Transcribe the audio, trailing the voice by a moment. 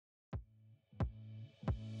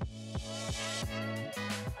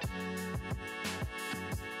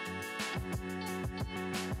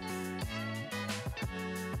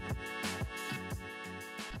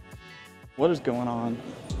What is going on?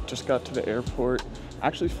 Just got to the airport,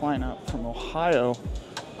 actually flying out from Ohio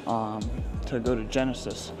to go to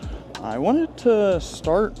Genesis. I wanted to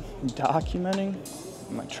start documenting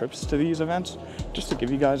my trips to these events just to give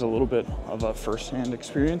you guys a little bit of a first-hand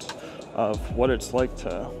experience of what it's like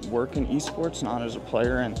to work in esports, not as a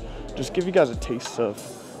player, and just give you guys a taste of,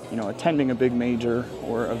 you know, attending a big major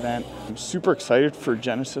or event. I'm super excited for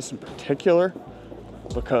Genesis in particular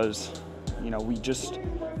because, you know, we just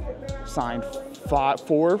signed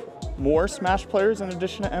 4 more Smash players in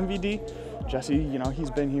addition to MVD. Jesse, you know,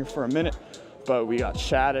 he's been here for a minute, but we got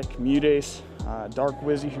Shattuck, Mudace, Dark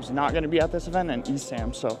Wizzy, who's not going to be at this event, and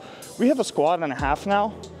Esam. So we have a squad and a half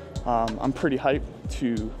now. I'm pretty hyped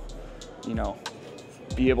to, you know,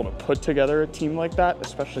 be able to put together a team like that,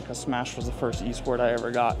 especially because Smash was the first esport I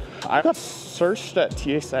ever got. I got searched at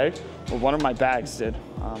TSA, or one of my bags did,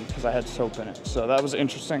 because I had soap in it. So that was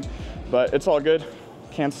interesting, but it's all good.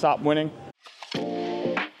 Can't stop winning.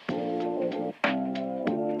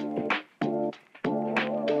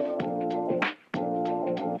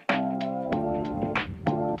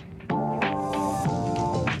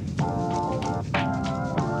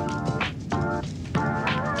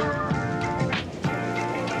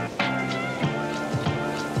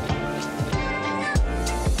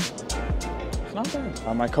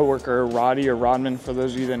 My coworker Roddy, or Rodman for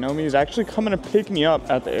those of you that know me, is actually coming to pick me up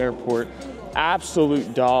at the airport.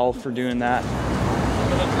 Absolute doll for doing that.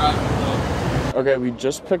 Okay, we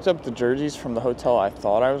just picked up the jerseys from the hotel I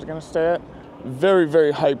thought I was gonna stay at. Very,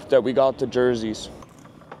 very hyped that we got the jerseys.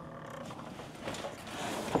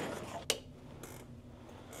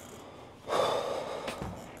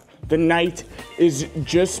 The night is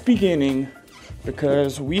just beginning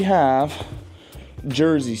because we have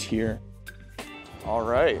jerseys here. All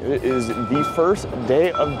right, it is the first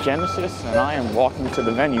day of Genesis, and I am walking to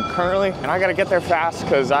the venue currently, and I gotta get there fast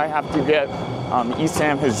because I have to get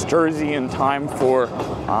Esam his jersey in time for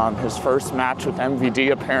his first match with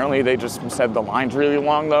MVD. Apparently, they just said the line's really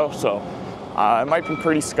long though, so it might be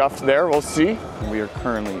pretty scuffed there, we'll see. We are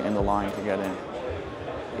currently in the line to get in.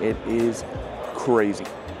 It is crazy.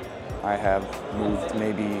 I have moved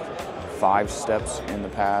maybe 5 steps in the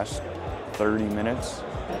past 30 minutes.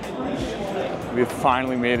 We have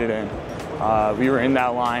finally made it in. We were in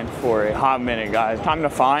that line for a hot minute, guys. Time to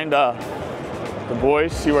find the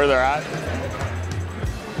boys, see where they're at.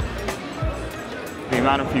 The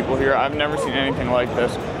amount of people here, I've never seen anything like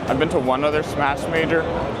this. I've been to one other Smash major.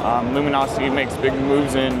 Luminosity makes big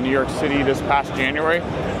moves in New York City this past January,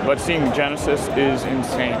 but seeing Genesis is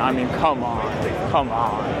insane. I mean, come on, come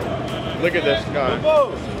on. Look at this guy.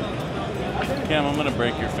 Cam, I'm gonna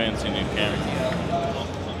break your fancy new camera.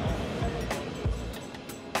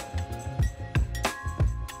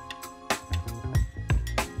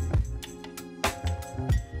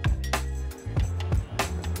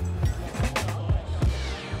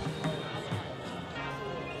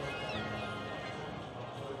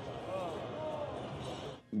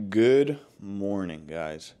 Good morning,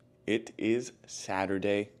 guys. It is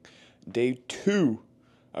Saturday, day 2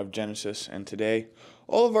 of Genesis, and today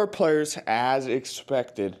all of our players, as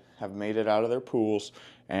expected, have made it out of their pools,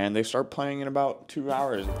 and they start playing in about 2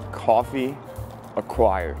 hours. Coffee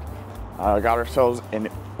acquired. Got ourselves an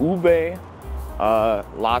ube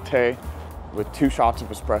latte with 2 shots of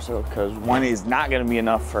espresso, because 1 is not going to be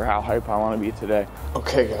enough for how hype I want to be today.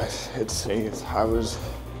 Okay, guys, it's safe. I was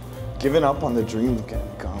giving up on the dream of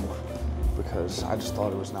getting gum because I just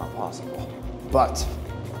thought it was not possible. But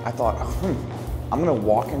I thought, I'm gonna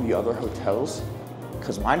walk in the other hotels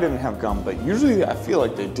because mine didn't have gum, but usually I feel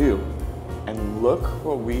like they do. And look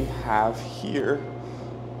what we have here.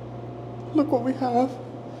 Look what we have.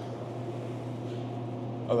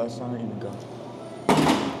 Oh, that's not even gum.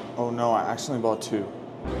 Oh no, I accidentally bought 2.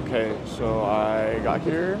 Okay, so I got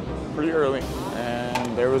here pretty early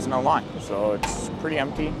and there was no line, so it's pretty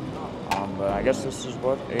empty. But I guess this is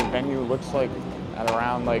what a venue looks like at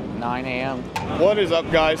around like 9 a.m. What is up,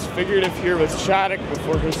 guys? Figurative here with Shattuck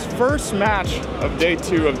before his first match of day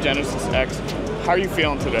 2 of Genesis X. How are you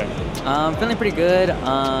feeling today? Feeling pretty good.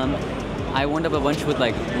 I warmed up a bunch with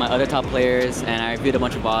like my other top players, and I reviewed a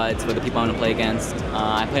bunch of VODs with the people I want to play against.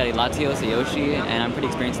 I played Latios, Yoshi, and I'm pretty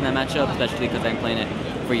experienced in that matchup, especially because I've been playing it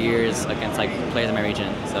for years against like players in my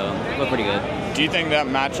region. So I feel pretty good. Do you think that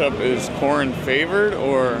matchup is Corrin favored,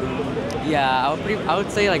 or? Yeah, I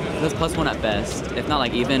would say like this +1 at best, if not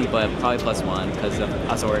like even, but probably +1 because of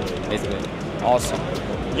Asort, basically. Awesome.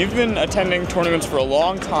 You've been attending tournaments for a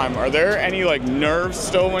long time. Are there any like nerves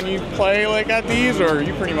still when you play like at these, or are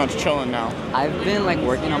you pretty much chilling now? I've been like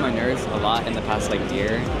working on my nerves a lot in the past like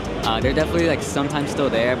year. they're definitely like sometimes still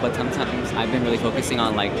there, but sometimes I've been really focusing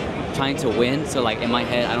on like trying to win. So like in my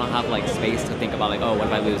head, I don't have like space to think about like, oh, what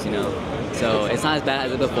if I lose, you know? So it's not as bad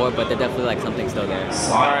as it before, but they're definitely like something still there.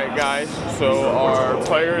 All right, guys. So our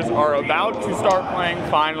players are about to start playing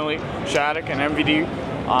finally, Shattuck and MVD.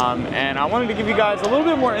 And I wanted to give you guys a little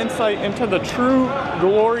bit more insight into the true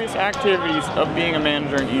glorious activities of being a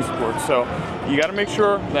manager in esports. So you got to make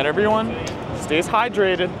sure that everyone stays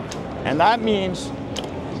hydrated, and that means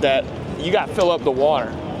that you got to fill up the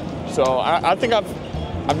water. So I think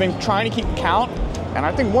I've been trying to keep count, and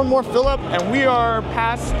I think one more fill up, and we are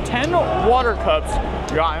past 10 water cups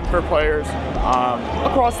gotten for players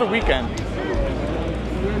across the weekend.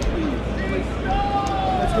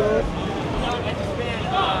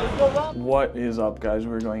 What is up, guys?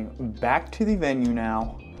 We're going back to the venue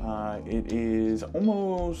now. It is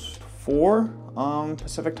almost 4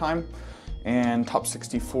 Pacific time, and top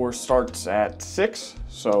 64 starts at 6.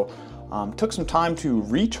 So took some time to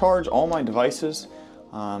recharge all my devices,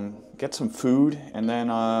 get some food, and then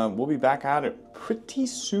we'll be back at it pretty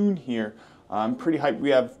soon here. I'm pretty hyped. We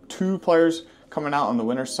have 2 players coming out on the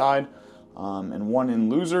winner's side and 1 in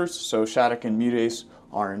losers. So Shattuck and Mutace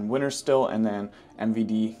are in winners still, and then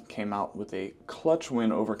MVD came out with a clutch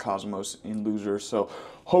win over Cosmos in losers. So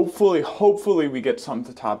hopefully we get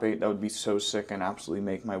something to top 8. That would be so sick and absolutely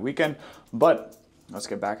make my weekend. But let's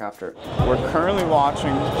get back after it. We're currently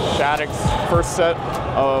watching Shattuck's first set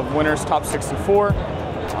of winners top 64.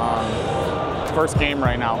 First game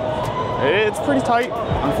right now. It's pretty tight.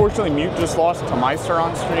 Unfortunately, Mute just lost to Meister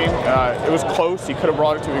on stream. It was close. He could have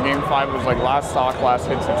brought it to the game 5. It was like last stock, last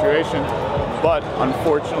hit situation. But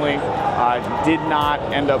unfortunately, did not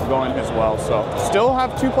end up going as well. So still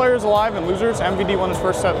have 2 players alive in losers. MVD won his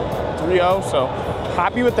first set 3-0. So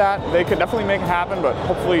happy with that. They could definitely make it happen, but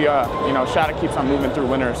hopefully, you know, Shattuck keeps on moving through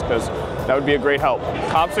winners, because that would be a great help.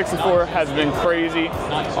 Top 64 has been crazy.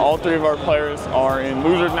 All 3 of our players are in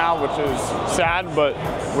losers now, which is sad, but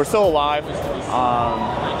we're still alive.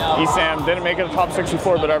 Esam didn't make it to top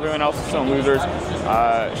 64, but everyone else is still in losers.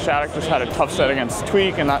 Shattuck just had a tough set against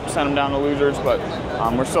Tweak, and that sent him down to losers, but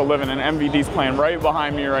we're still living, and MVD's playing right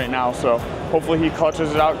behind me right now, so hopefully he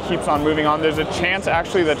clutches it out, keeps on moving on. There's a chance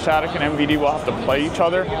actually that Shattuck and MVD will have to play each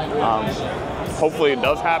other. Hopefully it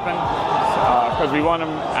does happen, because we want them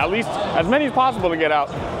at least as many as possible to get out,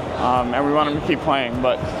 and we want them to keep playing,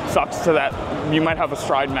 but sucks to that you might have a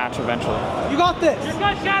stride match eventually. You got this! You're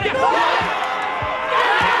good, Shattuck!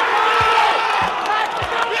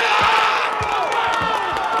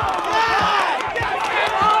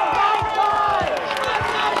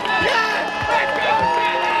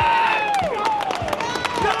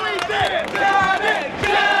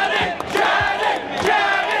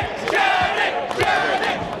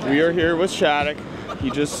 We are here with Shattuck.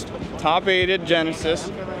 He just top 8'd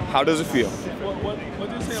Genesis. How does it feel?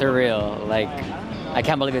 Surreal. Like, I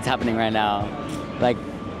can't believe it's happening right now. Like,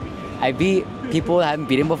 I beat people that I haven't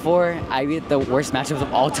beaten before. I beat the worst matchups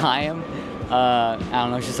of all time. I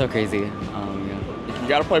don't know, it's just so crazy. Yeah. You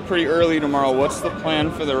got to play pretty early tomorrow. What's the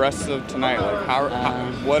plan for the rest of tonight?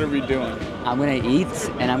 Like, what are we doing? I'm gonna eat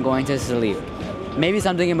and I'm going to sleep. Maybe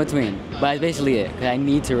something in between, but that's basically it. Cause I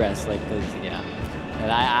need to rest. Like, yeah.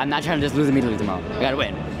 I'm not trying to just lose immediately tomorrow. I gotta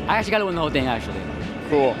win. I actually gotta win the whole thing, actually.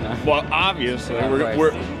 Cool. Well, obviously,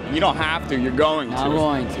 you don't have to. You're going to. I'm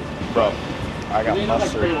going to. Bro, I got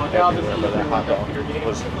mustard everywhere, but that hot dog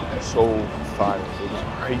was so fire. It was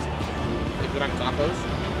crazy. Is it on tacos?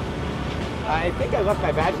 I think I left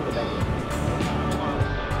my badge in the venue.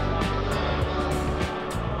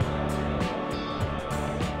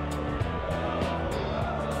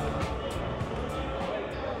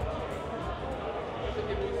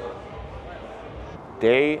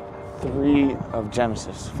 Day 3 of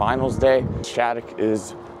Genesis, finals day. Shattuck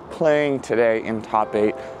is playing today in top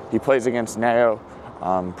 8. He plays against Neo,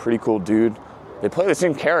 pretty cool dude. They play the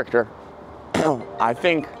same character. I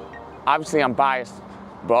think, obviously I'm biased,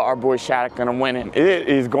 but our boy Shattuck gonna win it. It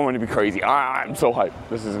is going to be crazy. I'm so hyped.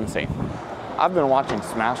 This is insane. I've been watching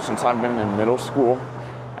Smash since I've been in middle school,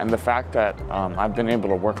 and the fact that I've been able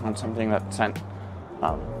to work on something that sent,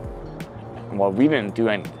 well, we didn't do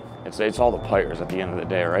anything. It's all the players at the end of the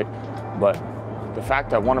day, right? But the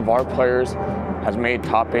fact that one of our players has made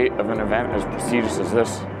top 8 of an event as prestigious as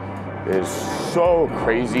this is so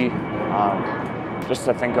crazy. Just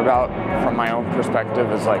to think about from my own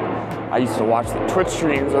perspective is like, I used to watch the Twitch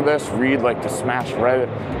streams of this, read like the Smash Reddit,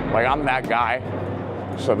 like I'm that guy.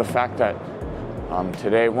 So the fact that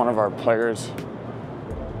today one of our players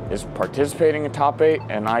is participating in top 8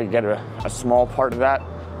 and I get a small part of that,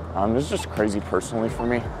 it's just crazy personally for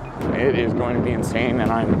me. It is going to be insane,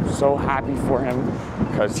 and I'm so happy for him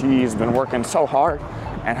because he's been working so hard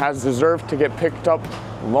and has deserved to get picked up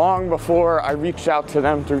long before I reached out to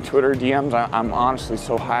them through Twitter DMs. I'm honestly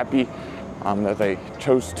so happy that they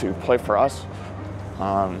chose to play for us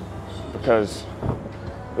because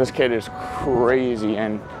this kid is crazy,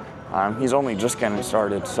 and he's only just getting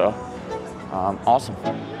started, so awesome.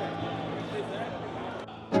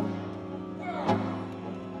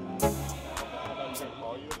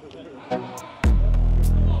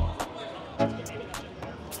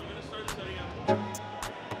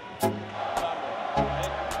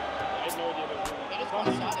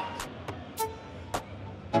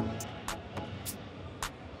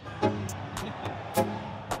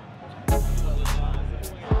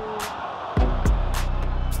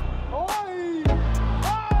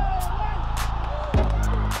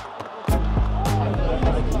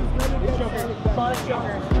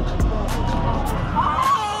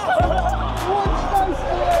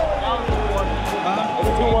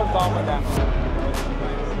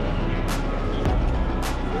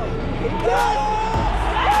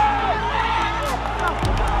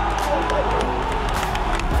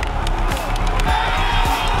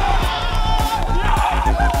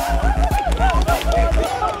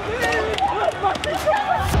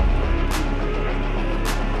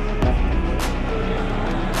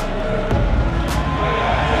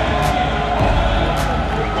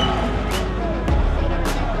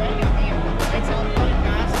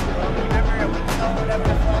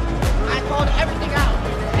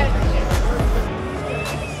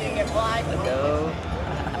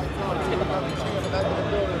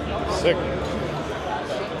 Sick.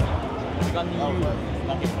 今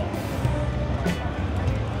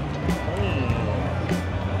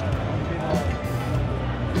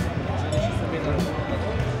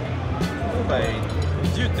回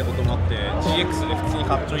10ってこともあって GX で普通に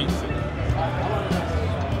かっちょいいんですよね。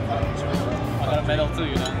メダル2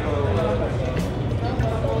 you know.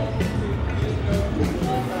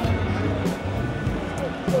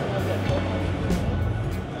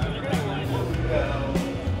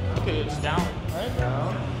 Okay, it's down. Right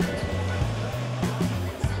down.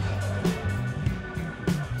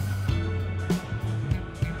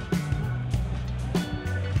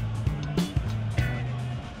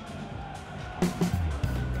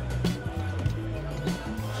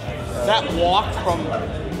 That walk from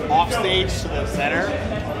off stage to the center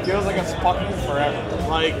feels like it's fucking forever.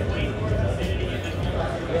 Like, I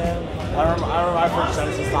remember my first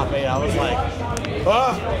Genesis top 8, I was like,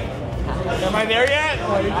 am I there yet?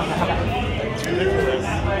 Like, it's ridiculous.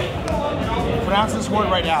 Pronounce this word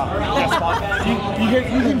right now. You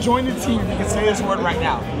can join the team. You can say this word right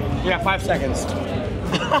now. You got 5 seconds.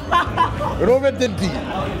 Robert Denti.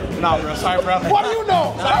 No, bro. Sorry, bro. What do you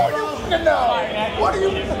know? How do you fucking know? What do you?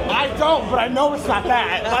 I don't, but I know it's not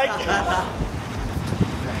that. Like,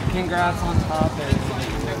 Congrats on top 8.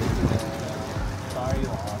 Sorry you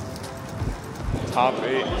lost. Top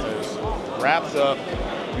 8 is wrapped up.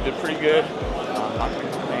 We did pretty good. I'm not going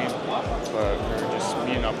to complain, but we're just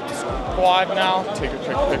meeting up with the squad now, take a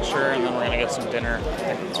quick picture, and then we're going to get some dinner.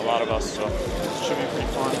 A lot of us, so it should be pretty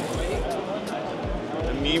fun.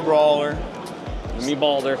 The me brawler. The me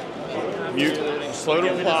balder. Mute. Slow to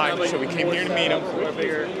reply, so we came here to meet him,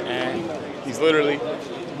 and he's literally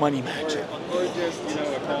money matching.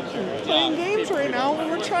 Playing games right now when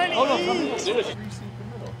we're trying to eat.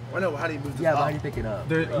 I know, how do you move the Yeah, but how do you pick it up?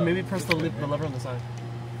 maybe press the lever on the side.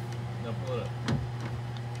 No, pull it up.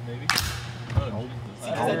 Maybe?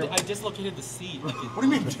 I dislocated the seat. What do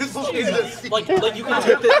you mean, dislocated the seat? Like you can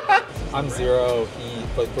tip it. I'm 0.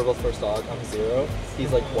 We're both first dog. I'm 0.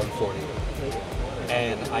 He's like 140.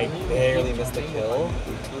 And I barely missed the kill.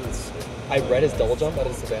 I read his double jump at a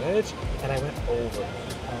disadvantage, and I went over.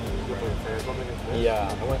 Yeah,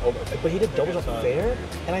 I went over. But he did double jump fair,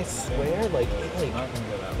 and I swear, like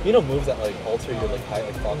you know, moves that like alter your like high,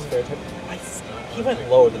 like fox fair type. He went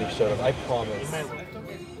lower than he should have. I promise.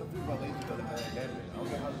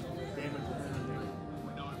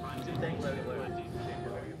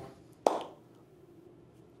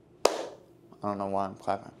 I don't know why I'm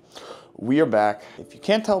clapping. We are back. If you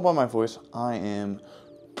can't tell by my voice, I am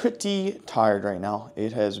pretty tired right now.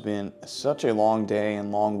 It has been such a long day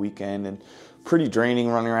and long weekend and pretty draining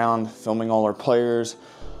running around, filming all our players,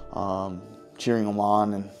 cheering them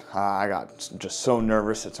on, and I got just so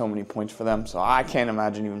nervous at so many points for them, so I can't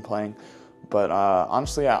imagine even playing. But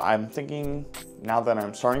honestly, I'm thinking now that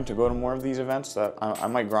I'm starting to go to more of these events that I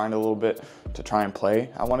might grind a little bit to try and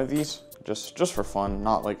play at one of these. Just for fun,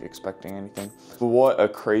 not like expecting anything. What a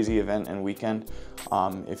crazy event and weekend.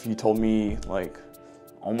 If you told me like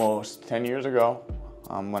almost 10 years ago,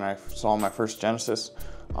 when I saw my first Genesis.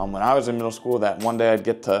 When I was in middle school, that one day I'd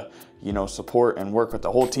get to, support and work with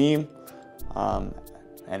the whole team,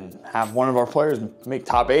 and have one of our players make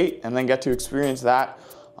top 8 and then get to experience that.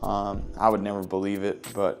 I would never believe it,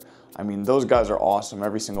 but I mean, those guys are awesome,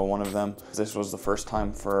 every single one of them. This was the first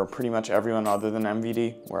time for pretty much everyone other than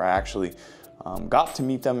MVD where I actually got to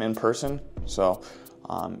meet them in person. So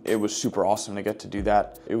it was super awesome to get to do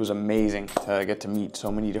that. It was amazing to get to meet so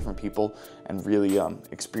many different people and really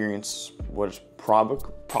experience what is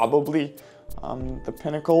probably the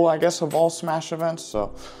pinnacle, I guess, of all Smash events.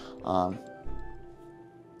 So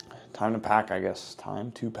time to pack, I guess.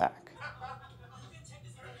 Time to pack.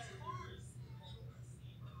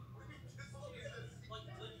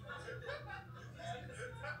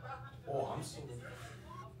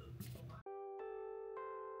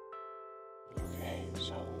 Okay,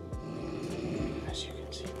 so as you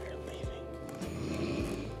can see, we're leaving.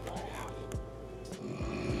 But I have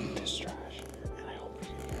this trash, and I hope you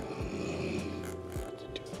can hear it. But the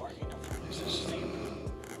dude working in front is asleep.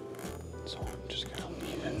 So I'm just gonna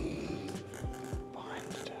leave it behind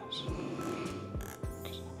the desk.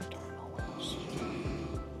 Because I don't know what else to do.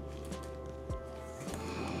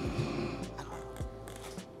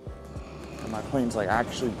 And my plane's like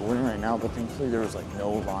actually boarding right now, but thankfully there was like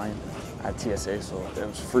no line at TSA, so it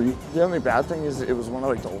was free. The only bad thing is it was one of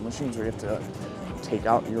like the old machines where you have to take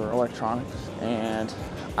out your electronics, and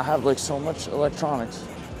I have like so much electronics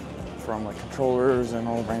from like controllers and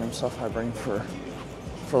all random stuff I bring for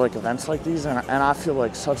like events like these, and I feel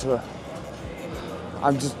like such a,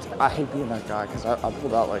 I hate being that guy because I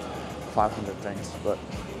pulled out like 500 things, but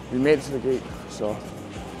we made it to the gate, so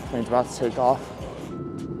plane's about to take off.